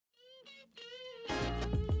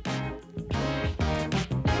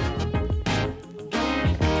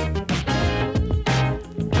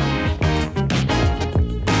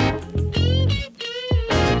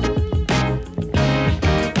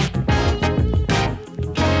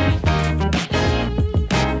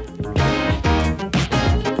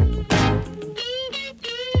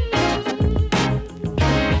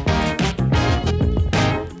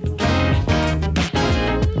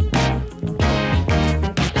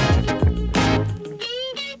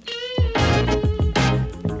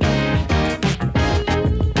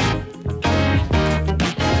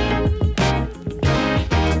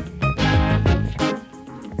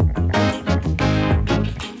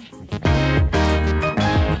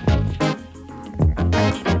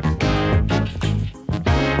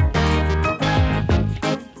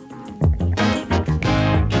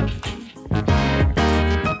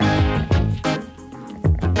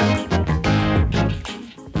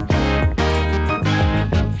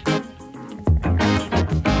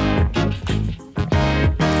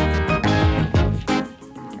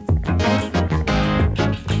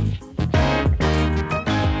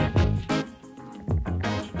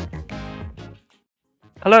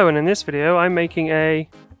Hello, and in this video I'm making a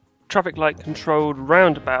traffic light controlled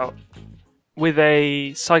roundabout with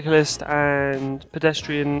a cyclist and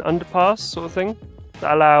pedestrian underpass sort of thing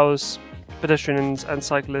that allows pedestrians and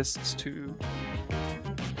cyclists to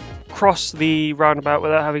cross the roundabout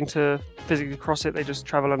without having to physically cross it, they just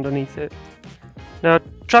travel underneath it. Now,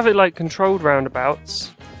 traffic light controlled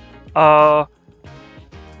roundabouts are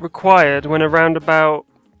required when a roundabout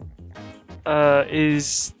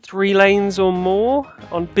is 3 lanes or more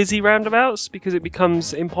on busy roundabouts, because it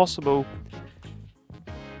becomes impossible,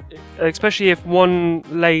 especially if one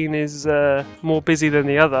lane is more busy than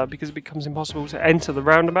the other, because it becomes impossible to enter the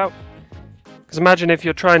roundabout. Because imagine if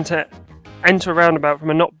you're trying to enter a roundabout from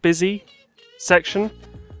a not busy section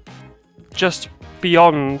just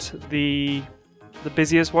beyond the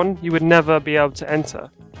busiest one, you would never be able to enter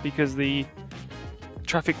because the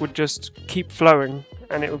traffic would just keep flowing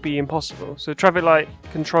and it would be impossible. So traffic light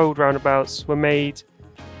controlled roundabouts were made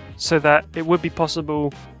so that it would be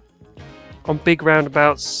possible on big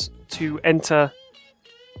roundabouts to enter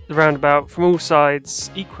the roundabout from all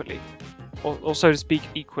sides equally, or so to speak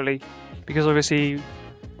equally, because obviously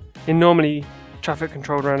in normally traffic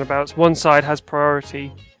controlled roundabouts one side has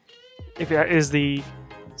priority. If it is the,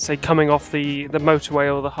 say, coming off the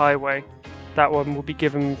motorway or the highway, that one will be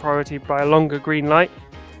given priority by a longer green light.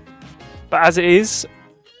 But as it is,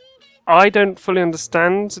 I don't fully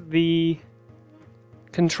understand the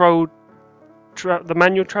the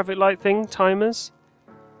manual traffic light thing, timers.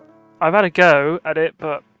 I've had a go at it,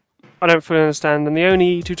 but I don't fully understand, and the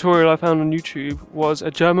only tutorial I found on YouTube was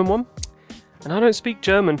a German one, and I don't speak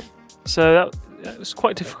German, so that was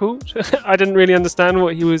quite difficult. I didn't really understand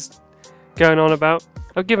what he was going on about.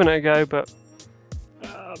 I've given it a go, but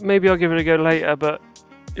maybe I'll give it a go later. But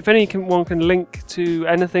if anyone can link to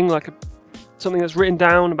anything, like something that's written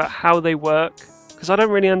down about how they work, because I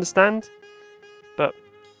don't really understand. But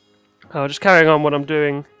just carrying on what I'm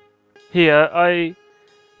doing here, I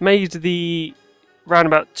made the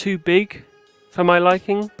roundabout too big for my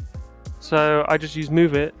liking, so I just used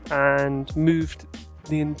Move It and moved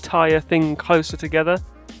the entire thing closer together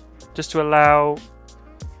just to allow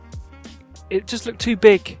it. Just looked too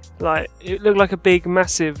big, like it looked like a big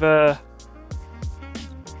massive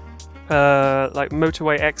like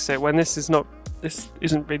motorway exit, when this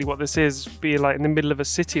isn't really what this is, be like in the middle of a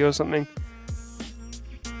city or something.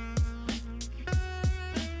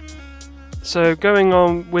 So going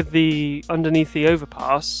on with the underneath the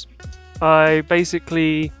overpass, I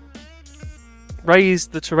basically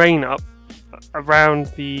raised the terrain up around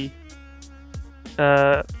the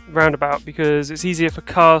roundabout because it's easier for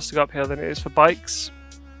cars to go uphill than it is for bikes.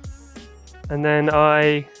 And then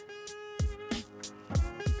I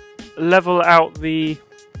level out the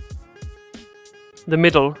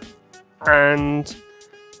middle and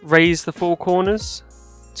raise the 4 corners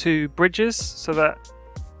to bridges so that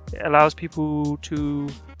it allows people to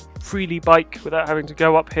freely bike without having to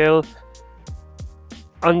go uphill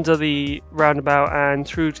under the roundabout and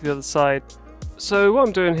through to the other side. So what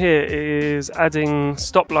I'm doing here is adding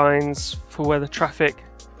stop lines for where the traffic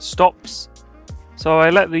stops. So I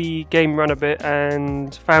let the game run a bit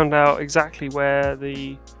and found out exactly where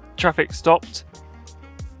the traffic stopped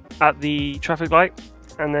at the traffic light,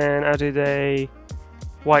 and then added a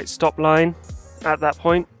white stop line at that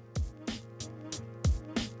point.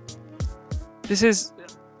 This is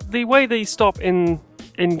the way they stop in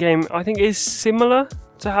game. I think is similar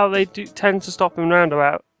to how they do tend to stop in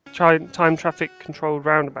roundabout time traffic controlled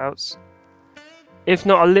roundabouts. If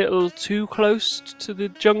not a little too close to the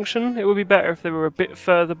junction, it would be better if they were a bit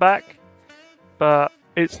further back. But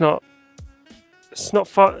it's not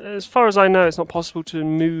far. As far as I know, it's not possible to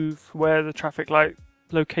move where the traffic light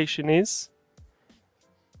location is.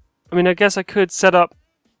 I mean, I guess I could set up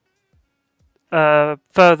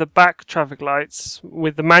further back traffic lights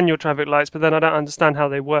with the manual traffic lights, but then I don't understand how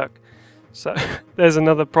they work. So there's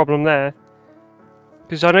another problem there.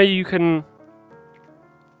 Because I know you can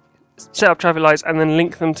set up traffic lights and then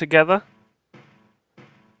link them together,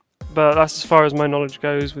 but that's as far as my knowledge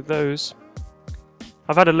goes with those.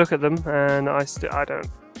 I've had a look at them and I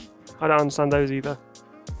don't understand those either.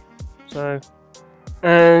 So,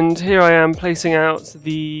 and here I am placing out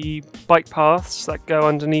the bike paths that go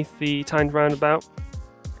underneath the timed roundabout.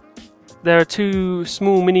 There are 2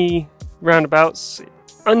 small mini roundabouts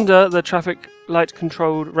under the traffic light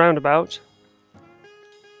controlled roundabout.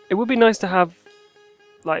 It would be nice to have,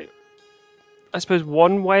 like, I suppose,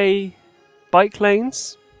 one-way bike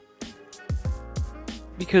lanes,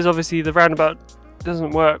 because obviously the roundabout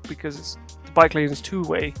doesn't work because the bike lane is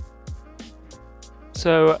 2-way.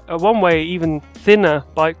 So a one-way, even thinner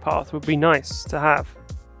bike path would be nice to have.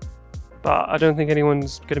 but I don't think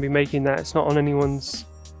anyone's going to be making that. It's not on anyone's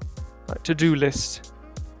like, to-do list.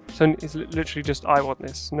 So it's literally just, I want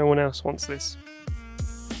this, no one else wants this.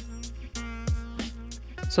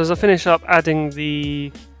 So as I finish up adding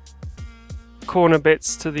the corner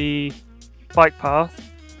bits to the bike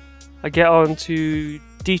path, I get on to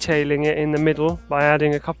detailing it in the middle by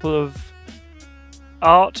adding a couple of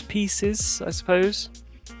art pieces, I suppose,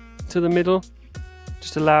 to the middle,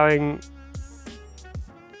 just allowing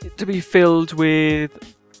it to be filled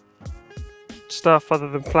with stuff other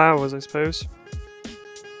than flowers, I suppose.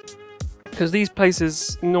 Because these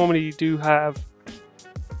places normally do have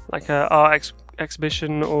like an art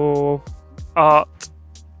exhibition or art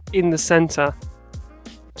in the center,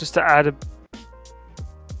 just to add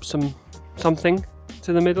something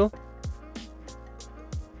to the middle.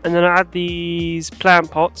 And then I add these plant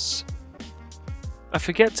pots. I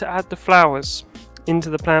forget to add the flowers into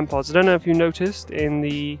the plant pots. I don't know if you noticed in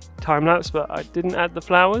the time lapse, but I didn't add the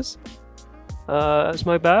flowers. That's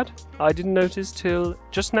my bad. I didn't notice till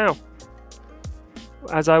just now,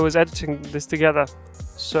 as I was editing this together.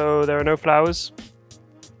 So there are no flowers.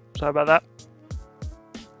 Sorry about that.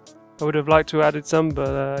 I would have liked to have added some,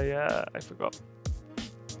 but yeah, I forgot.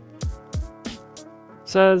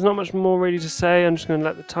 So there's not much more really to say. I'm just going to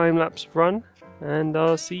let the time lapse run, and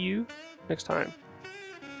I'll see you next time.